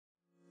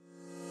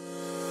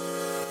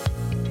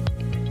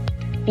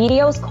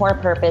BDO's core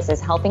purpose is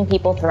helping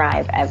people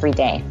thrive every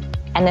day,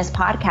 and this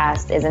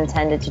podcast is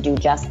intended to do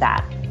just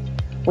that.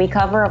 We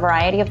cover a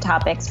variety of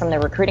topics from the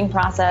recruiting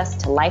process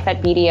to life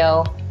at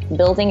BDO,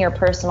 building your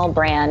personal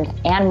brand,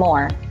 and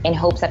more in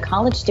hopes that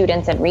college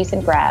students and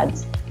recent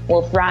grads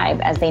will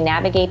thrive as they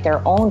navigate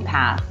their own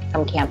path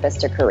from campus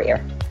to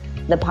career.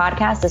 The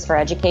podcast is for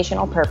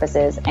educational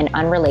purposes and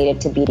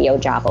unrelated to BDO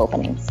job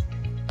openings.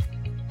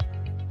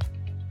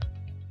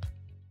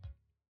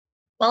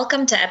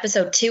 Welcome to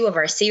episode 2 of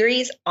our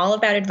series, all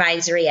about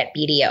advisory at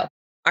BDO.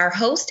 Our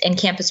host and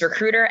campus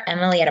recruiter,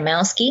 Emily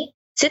Adamowski,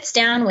 sits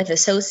down with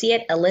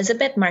Associate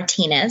Elizabet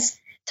Martinez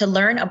to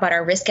learn about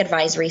our risk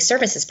advisory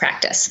services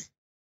practice.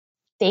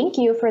 Thank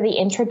you for the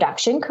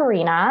introduction,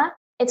 Karina.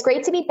 It's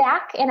great to be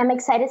back, and I'm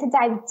excited to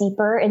dive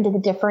deeper into the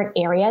different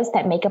areas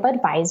that make up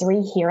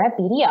advisory here at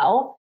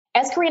BDO.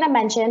 As Karina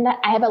mentioned,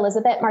 I have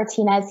Elizabet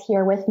Martinez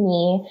here with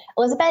me.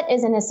 Elizabet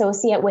is an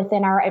associate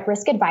within our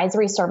risk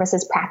advisory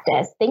services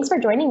practice. Thanks for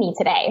joining me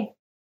today.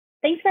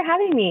 Thanks for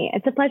having me.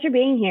 It's a pleasure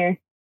being here.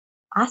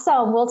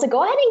 Awesome. Well, to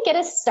go ahead and get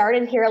us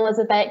started here,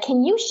 Elizabet,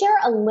 can you share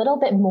a little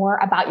bit more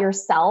about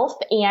yourself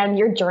and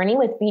your journey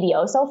with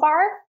BDO so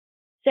far?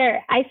 Sure.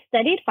 I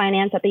studied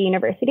finance at the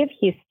University of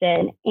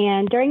Houston,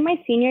 and during my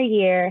senior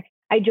year,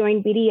 I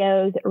joined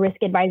BDO's risk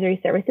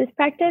advisory services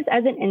practice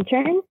as an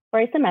intern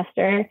for a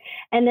semester,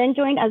 and then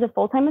joined as a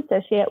full-time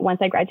associate once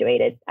I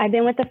graduated. I've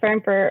been with the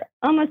firm for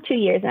almost 2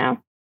 years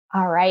now.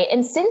 All right.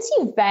 And since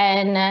you've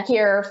been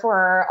here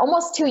for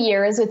almost 2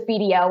 years with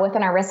BDO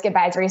within our risk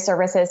advisory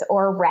services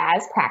or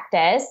RAS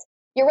practice,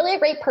 you're really a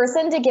great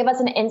person to give us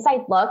an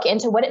inside look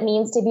into what it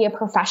means to be a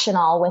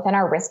professional within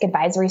our risk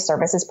advisory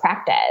services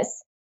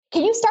practice.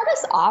 Can you start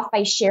us off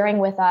by sharing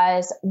with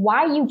us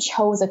why you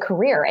chose a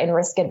career in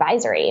risk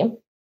advisory?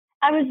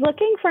 I was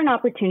looking for an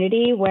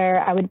opportunity where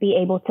I would be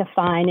able to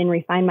find and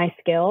refine my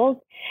skills,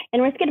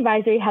 and risk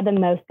advisory had the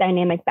most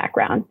dynamic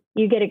background.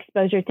 You get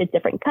exposure to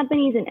different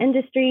companies and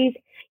industries.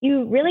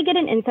 You really get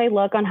an inside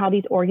look on how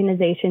these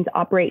organizations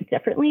operate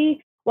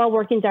differently while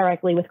working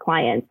directly with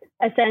clients.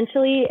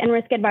 Essentially, in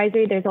risk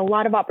advisory, there's a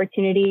lot of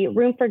opportunity,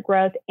 room for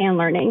growth, and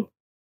learning.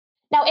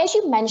 Now, as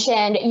you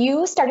mentioned,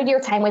 you started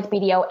your time with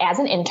BDO as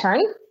an intern.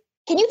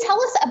 Can you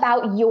tell us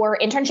about your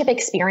internship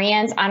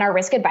experience on our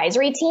risk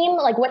advisory team?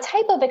 Like, what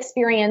type of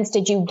experience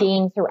did you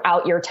gain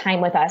throughout your time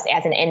with us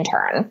as an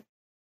intern?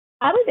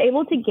 I was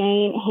able to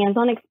gain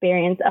hands-on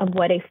experience of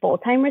what a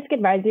full-time risk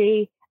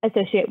advisory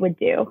associate would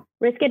do.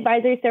 Risk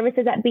advisory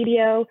services at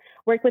BDO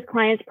work with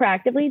clients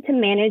proactively to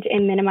manage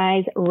and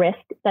minimize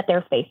risks that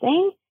they're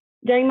facing.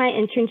 During my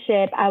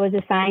internship, I was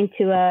assigned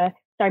to a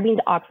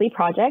Sarbanes-Oxley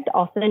project,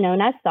 also known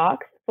as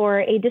SOX, for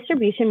a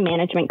distribution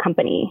management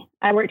company.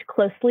 I worked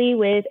closely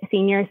with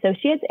senior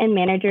associates and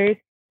managers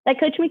that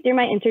coached me through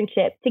my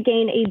internship to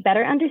gain a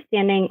better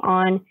understanding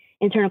on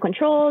internal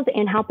controls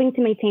and helping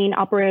to maintain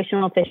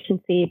operational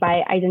efficiency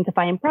by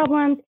identifying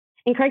problems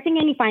and correcting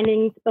any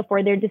findings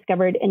before they're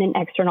discovered in an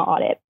external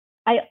audit.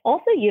 I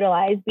also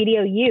utilized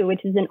BDO,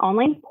 which is an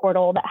online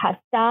portal that has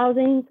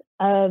thousands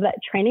of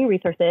training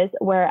resources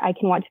where I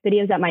can watch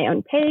videos at my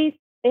own pace.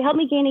 They helped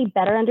me gain a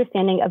better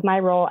understanding of my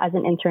role as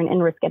an intern in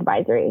risk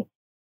advisory.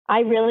 I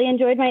really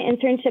enjoyed my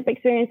internship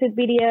experience with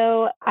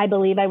BDO. I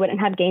believe I wouldn't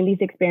have gained these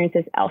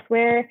experiences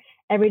elsewhere.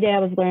 Every day I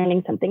was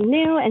learning something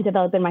new and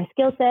developing my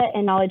skill set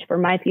and knowledge for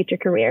my future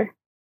career.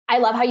 I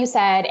love how you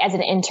said as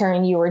an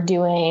intern, you were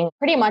doing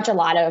pretty much a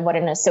lot of what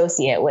an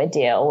associate would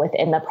do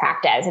within the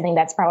practice. I think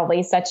that's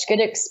probably such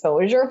good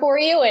exposure for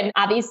you, and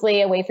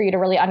obviously a way for you to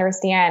really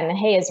understand,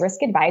 hey, is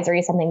risk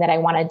advisory something that I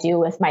want to do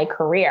with my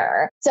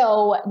career?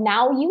 So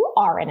now you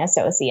are an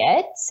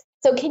associate.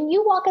 So can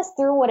you walk us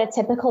through what a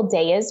typical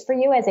day is for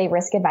you as a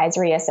risk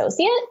advisory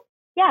associate?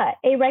 Yeah,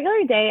 a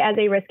regular day as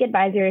a risk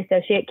advisory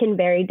associate can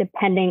vary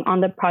depending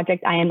on the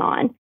project I am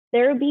on.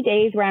 There will be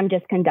days where I'm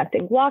just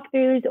conducting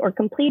walkthroughs or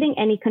completing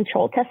any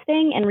control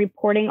testing and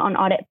reporting on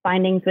audit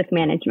findings with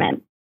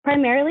management.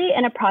 Primarily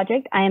in a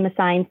project, I am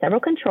assigned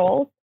several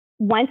controls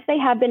once they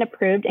have been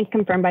approved and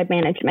confirmed by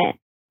management.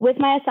 With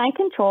my assigned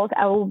controls,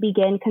 I will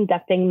begin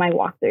conducting my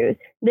walkthroughs.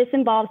 This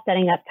involves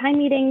setting up time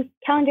meetings,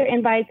 calendar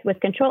invites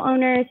with control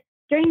owners.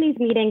 During these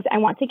meetings, I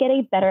want to get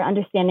a better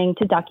understanding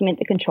to document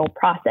the control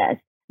process.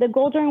 The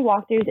goal during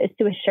walkthroughs is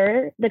to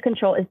assure the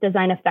control is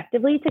designed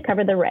effectively to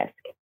cover the risk.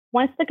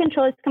 Once the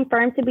control is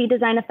confirmed to be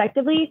designed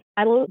effectively,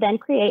 I will then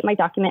create my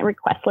document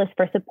request list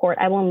for support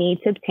I will need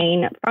to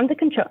obtain from the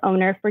control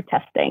owner for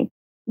testing.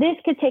 This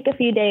could take a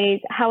few days.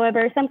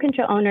 However, some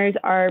control owners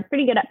are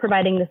pretty good at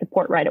providing the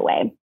support right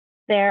away.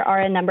 There are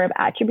a number of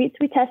attributes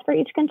we test for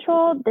each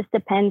control. This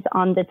depends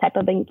on the type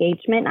of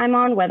engagement I'm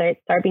on, whether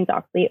it's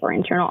Sarbanes-Oxley or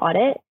internal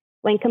audit.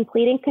 When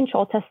completing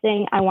control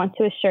testing, I want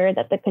to assure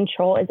that the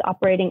control is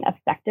operating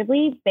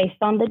effectively based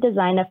on the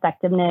design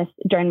effectiveness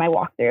during my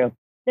walkthrough.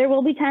 There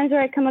will be times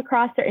where I come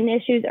across certain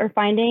issues or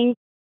findings.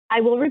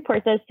 I will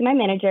report those to my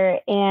manager,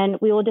 and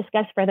we will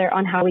discuss further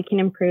on how we can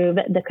improve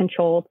the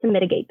control to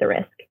mitigate the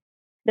risk.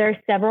 There are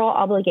several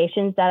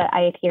obligations that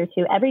I adhere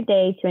to every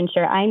day to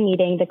ensure I'm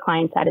meeting the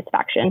client's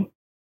satisfaction.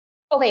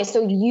 Okay,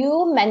 so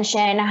you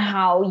mentioned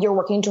how you're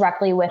working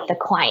directly with the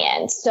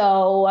client.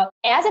 So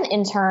as an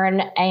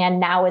intern and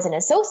now as an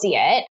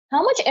associate,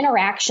 how much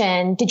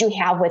interaction did you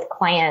have with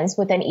clients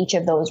within each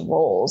of those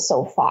roles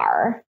so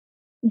far?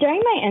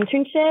 During my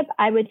internship,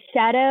 I would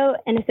shadow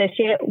an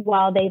associate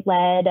while they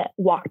led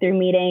walkthrough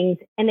meetings,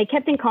 and they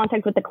kept in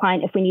contact with the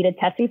client if we needed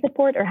testing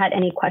support or had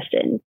any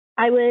questions.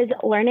 I was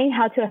learning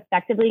how to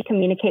effectively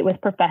communicate with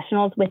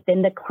professionals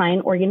within the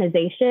client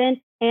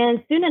organization,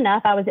 and soon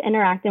enough, I was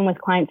interacting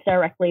with clients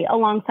directly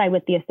alongside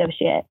with the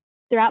associate.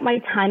 Throughout my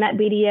time at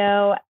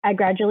BDO, I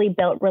gradually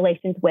built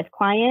relations with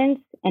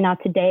clients, and now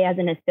today as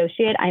an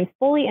associate, I'm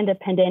fully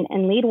independent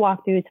and lead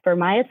walkthroughs for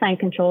my assigned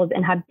controls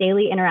and have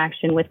daily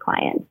interaction with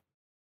clients.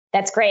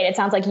 That's great. It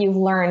sounds like you've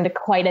learned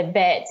quite a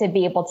bit to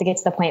be able to get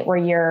to the point where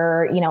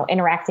you're,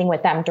 interacting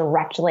with them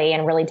directly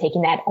and really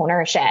taking that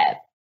ownership.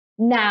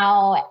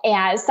 Now,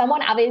 as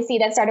someone obviously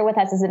that started with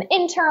us as an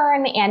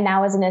intern and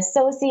now as an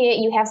associate,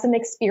 you have some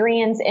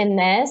experience in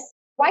this.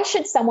 Why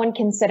should someone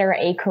consider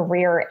a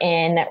career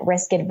in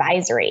risk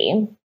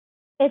advisory?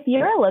 If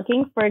you're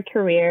looking for a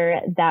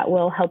career that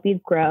will help you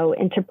grow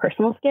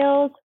interpersonal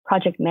skills,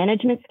 project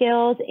management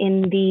skills,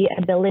 and the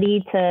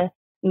ability to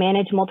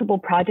manage multiple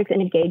projects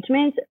and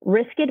engagements,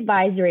 risk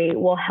advisory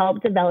will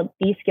help develop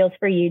these skills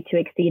for you to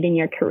exceed in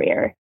your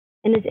career.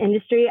 In this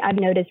industry, I've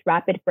noticed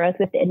rapid growth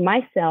within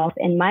myself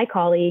and my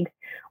colleagues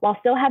while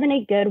still having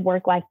a good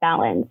work-life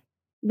balance.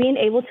 Being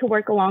able to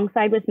work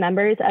alongside with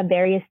members of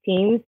various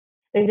teams,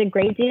 there's a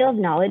great deal of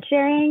knowledge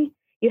sharing.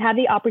 You have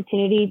the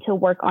opportunity to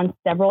work on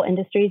several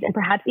industries and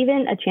perhaps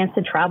even a chance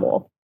to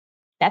travel.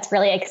 That's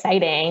really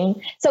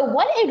exciting. So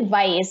what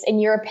advice, in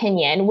your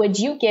opinion, would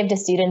you give to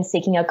students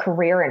seeking a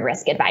career in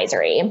risk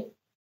advisory?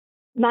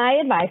 My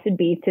advice would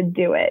be to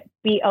do it.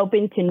 Be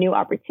open to new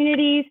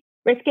opportunities.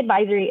 Risk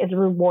advisory is a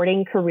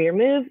rewarding career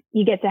move.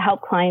 You get to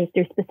help clients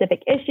through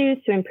specific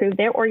issues to improve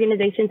their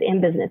organizations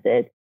and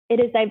businesses. It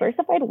is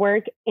diversified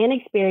work and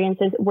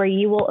experiences where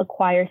you will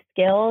acquire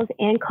skills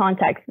and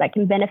contacts that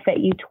can benefit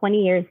you 20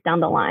 years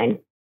down the line.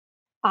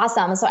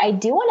 Awesome. So I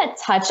do want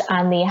to touch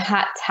on the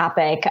hot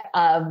topic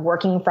of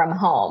working from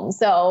home.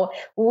 So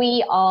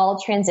we all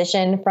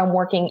transitioned from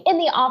working in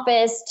the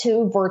office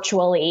to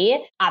virtually,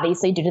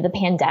 obviously due to the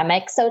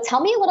pandemic. So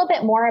tell me a little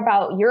bit more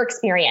about your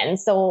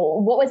experience. So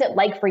what was it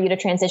like for you to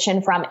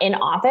transition from in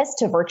office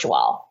to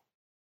virtual?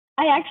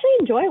 I actually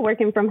enjoy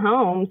working from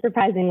home,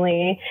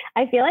 surprisingly.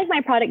 I feel like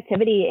my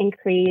productivity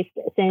increased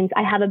since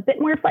I have a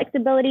bit more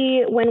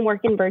flexibility when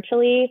working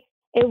virtually.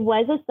 It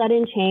was a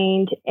sudden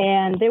change,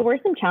 and there were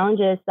some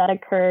challenges that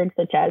occurred,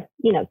 such as,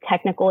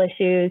 technical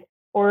issues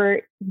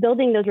or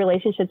building those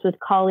relationships with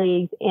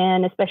colleagues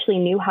and especially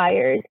new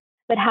hires.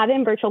 But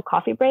having virtual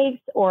coffee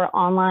breaks or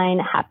online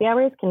happy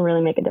hours can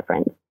really make a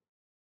difference.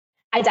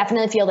 I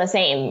definitely feel the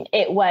same.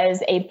 It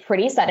was a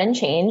pretty sudden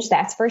change,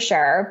 that's for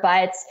sure.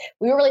 But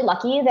we were really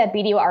lucky that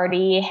BDO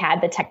already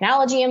had the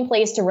technology in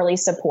place to really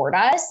support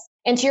us.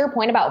 And to your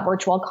point about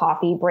virtual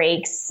coffee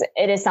breaks,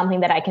 it is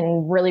something that I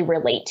can really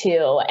relate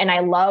to. And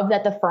I love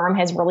that the firm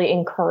has really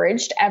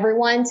encouraged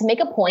everyone to make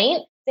a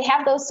point to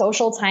have those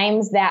social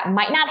times that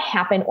might not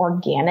happen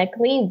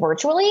organically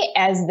virtually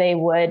as they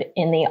would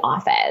in the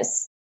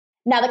office.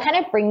 Now, that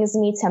kind of brings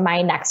me to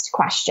my next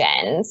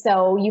question.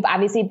 So you've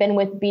obviously been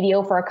with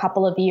BDO for a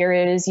couple of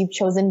years. You've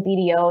chosen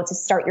BDO to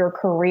start your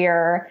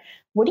career.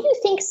 What do you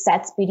think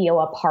sets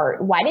BDO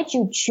apart? Why did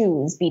you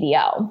choose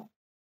BDO?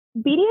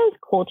 BDO's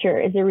culture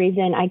is the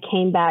reason I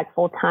came back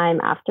full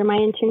time after my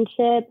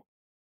internship.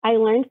 I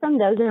learned from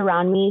those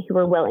around me who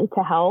were willing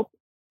to help.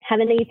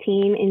 Having a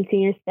team and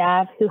senior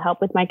staff who help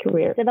with my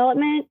career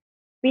development,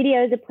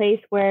 BDO is a place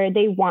where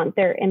they want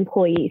their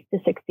employees to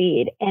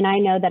succeed. And I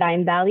know that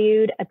I'm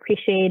valued,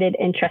 appreciated,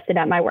 and trusted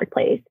at my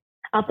workplace.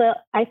 Also,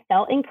 I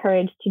felt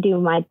encouraged to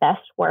do my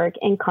best work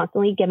and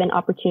constantly given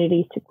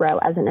opportunities to grow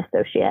as an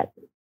associate.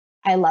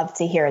 I love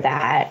to hear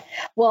that.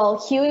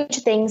 Well,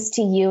 huge thanks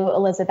to you,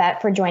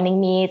 Elizabet, for joining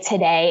me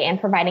today and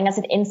providing us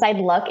an inside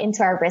look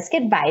into our risk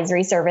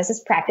advisory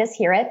services practice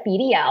here at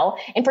BDO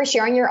and for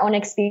sharing your own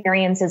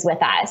experiences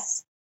with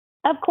us.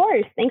 Of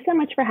course. Thanks so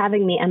much for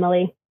having me,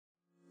 Emily.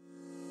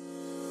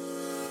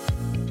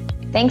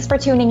 Thanks for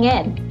tuning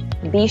in.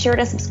 Be sure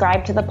to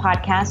subscribe to the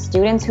podcast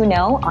Students Who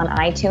Know on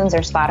iTunes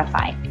or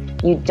Spotify.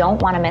 You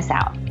don't want to miss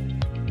out.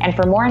 And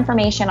for more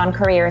information on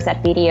careers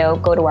at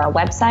BDO, go to our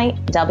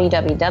website,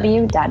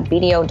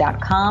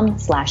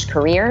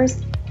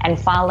 www.bdo.com/careers, and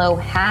follow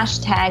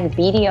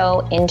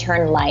 #BDO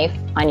Intern Life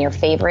on your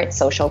favorite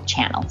social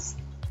channels.